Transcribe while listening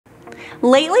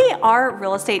Lately, our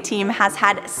real estate team has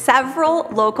had several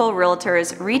local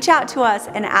realtors reach out to us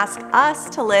and ask us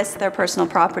to list their personal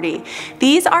property.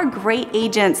 These are great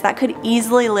agents that could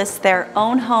easily list their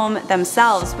own home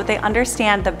themselves, but they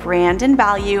understand the brand and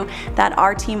value that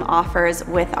our team offers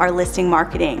with our listing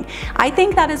marketing. I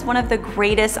think that is one of the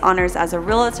greatest honors as a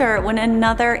realtor when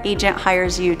another agent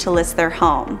hires you to list their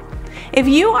home. If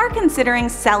you are considering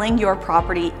selling your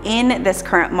property in this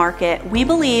current market, we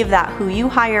believe that who you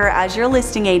hire as your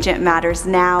listing agent matters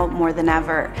now more than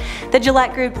ever. The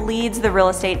Gillette Group leads the real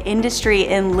estate industry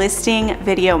in listing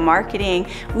video marketing.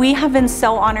 We have been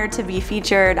so honored to be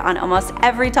featured on almost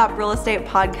every top real estate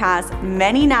podcast,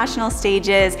 many national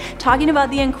stages, talking about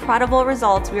the incredible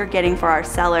results we are getting for our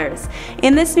sellers.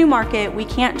 In this new market, we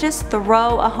can't just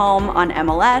throw a home on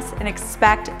MLS and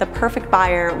expect the perfect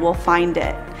buyer will find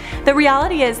it. The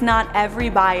reality is not every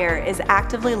buyer is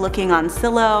actively looking on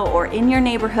Zillow or in your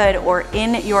neighborhood or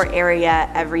in your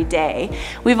area every day.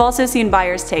 We've also seen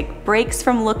buyers take breaks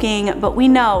from looking, but we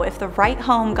know if the right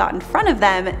home got in front of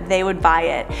them, they would buy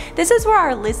it. This is where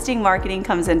our listing marketing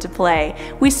comes into play.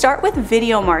 We start with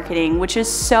video marketing, which is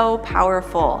so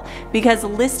powerful because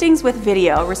listings with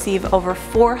video receive over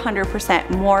 400%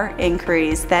 more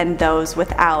inquiries than those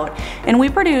without. And we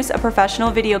produce a professional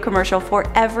video commercial for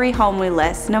every home we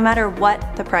list, no matter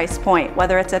what the price point,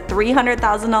 whether it's a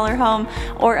 $300,000 home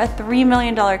or a $3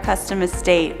 million custom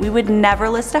estate. We would never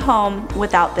list a home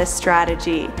without this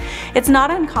strategy. It's not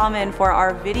uncommon for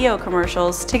our video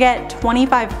commercials to get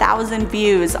 25,000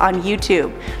 views on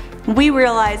YouTube. We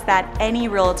realize that any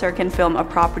realtor can film a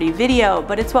property video,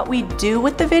 but it's what we do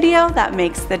with the video that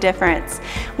makes the difference.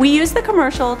 We use the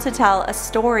commercial to tell a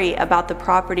story about the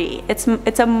property. It's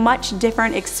a much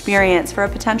different experience for a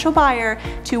potential buyer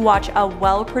to watch a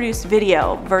well-produced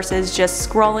video versus just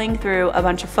scrolling through a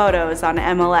bunch of photos on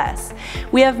MLS.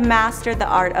 We have mastered the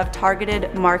art of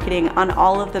targeted marketing on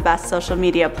all of the best social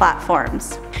media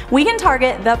platforms. We can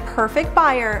target the perfect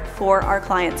buyer for our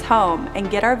client's home and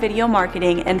get our video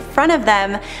marketing in front of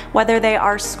them, whether they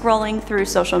are scrolling through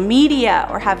social media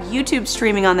or have YouTube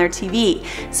streaming on their TV.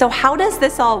 So how does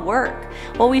this all work?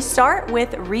 Well, we start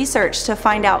with research to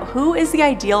find out who is the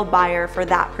ideal buyer for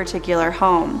that particular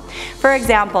home. For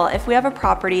example, if we have a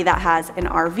property that has an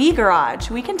RV garage,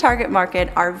 we can target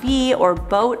market RV or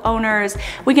boat owners.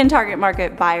 We can target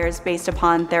market buyers based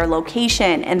upon their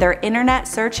location and their internet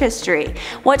search history.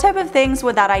 What type of things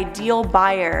would that ideal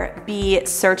buyer be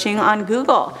searching on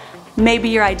Google? Maybe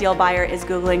your ideal buyer is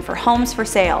Googling for homes for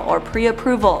sale or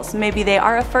pre-approvals. Maybe they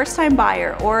are a first-time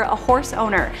buyer or a horse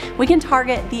owner. We can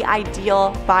target the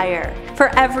ideal buyer. For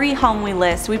every home we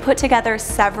list, we put together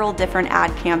several different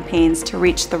ad campaigns to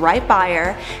reach the right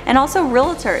buyer and also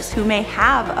realtors who may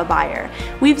have a buyer.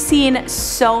 We've seen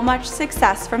so much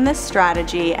success from this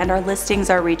strategy and our listings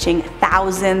are reaching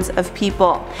thousands of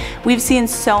people. We've seen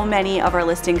so many of our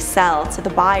listings sell to the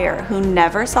buyer who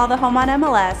never saw the home on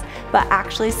MLS but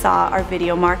actually saw our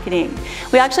video marketing.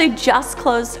 We actually just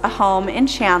closed a home in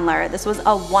Chandler. This was a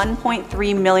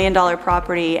 $1.3 million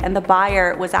property and the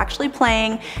buyer was actually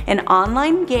playing an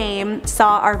online game,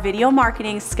 saw our video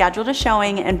marketing, scheduled a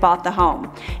showing, and bought the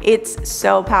home. It's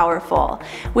so powerful.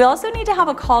 We also need to have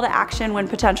a call to action when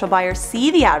potential buyers see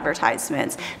the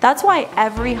advertisements. That's why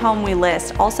every home we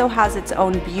list also has its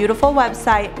own beautiful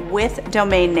website with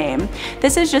domain name.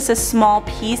 This is just a small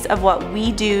piece of what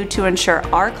we do to ensure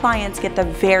our clients get the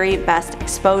very best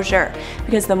exposure,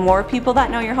 because the more people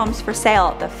that know your home's for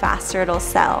sale, the faster it'll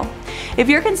sell. If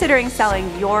you're considering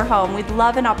selling your home, we'd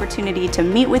love an opportunity to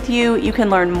meet with you. You can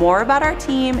learn more about our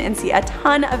team and see a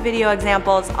ton of video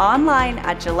examples online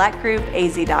at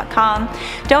GilletteGroupAZ.com.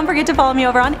 Don't forget to follow me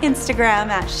over on Instagram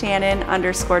at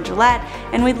Shannon_Gillette,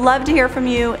 and we'd love to hear from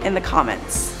you in the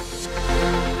comments.